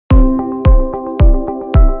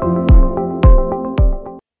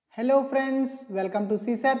Hello friends, welcome to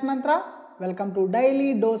CSAT Mantra. Welcome to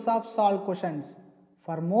daily dose of solved questions.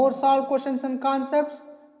 For more solved questions and concepts,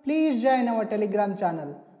 please join our Telegram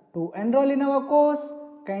channel. To enroll in our course,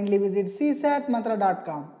 kindly visit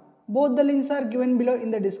csatmantra.com. Both the links are given below in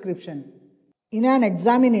the description. In an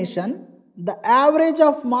examination, the average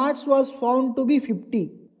of marks was found to be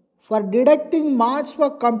 50. For deducting marks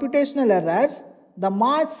for computational errors, the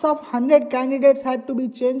marks of 100 candidates had to be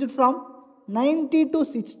changed from 90 to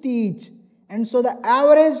 60 each, and so the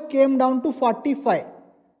average came down to 45.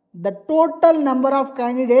 The total number of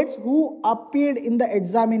candidates who appeared in the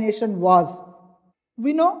examination was,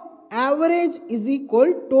 we know average is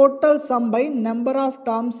equal total sum by number of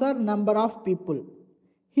terms or number of people.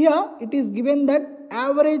 Here it is given that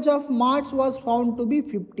average of marks was found to be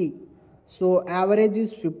 50. So average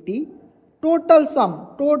is 50. Total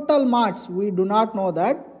sum, total marks, we do not know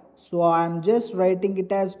that. So I am just writing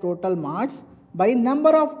it as total marks by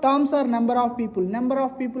number of terms or number of people. Number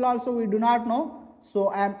of people also we do not know. So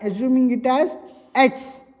I am assuming it as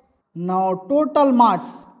X. Now total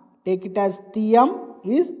marks, take it as TM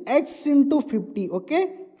is X into 50.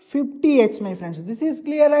 Okay, 50X my friends. This is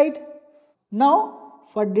clear, right? Now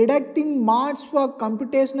for deducting marks for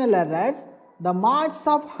computational errors, the marks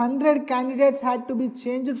of 100 candidates had to be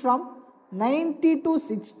changed from 90 to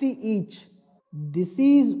 60 each. This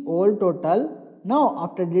is all total. Now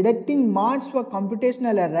after deducting marks for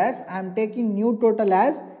computational errors, I am taking new total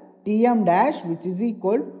as TM dash, which is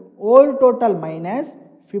equal all total minus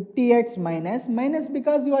 50X minus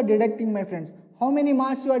because you are deducting my friends. How many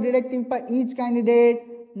marks you are deducting per each candidate?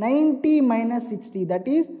 90 minus 60, that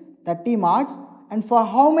is 30 marks. And for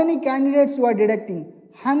how many candidates you are deducting?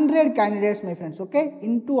 100 candidates my friends, okay,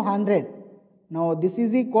 into 100. Now this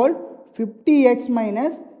is equal 50X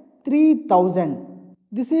minus 3000.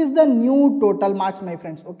 This is the new total marks my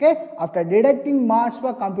friends, okay, after deducting marks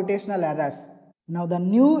for computational errors. Now the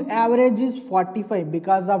new average is 45.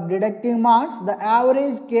 Because of deducting marks, the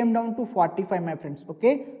average came down to 45 my friends,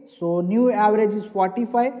 okay. So new average is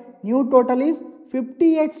 45. New total is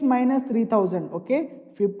 50X minus 3000, okay,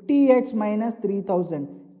 50X minus 3000.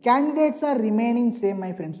 Candidates are remaining same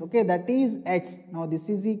my friends, okay, that is X. Now this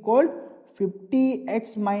is equal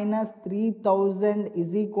 50X minus 3000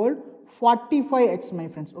 is equal 45X my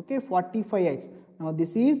friends, okay, 45X. Now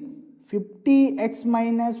this is 50X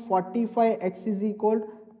minus 45X is equal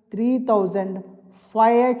 3000,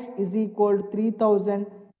 5X is equal 3000,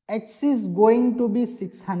 X is going to be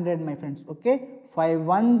 600 my friends, okay, 5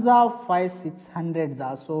 ones are 5 600s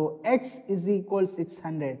are, so X is equal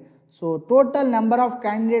 600. So total number of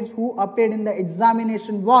candidates who appeared in the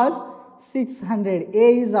examination was 600.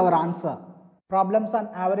 A is our answer. Problems on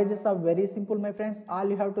averages are very simple my friends. All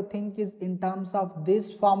you have to think is in terms of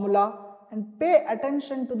this formula and pay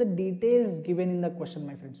attention to the details given in the question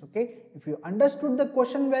my friends, okay. If you understood the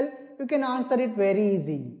question well, you can answer it very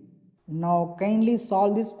easily. Now kindly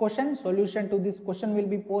solve this question. Solution to this question will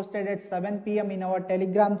be posted at 7 PM in our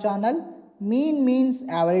Telegram channel. Mean means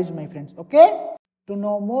average my friends, okay. To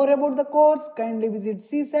know more about the course, kindly visit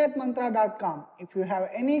csatmantra.com. If you have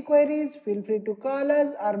any queries, feel free to call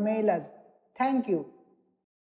us or mail us. Thank you.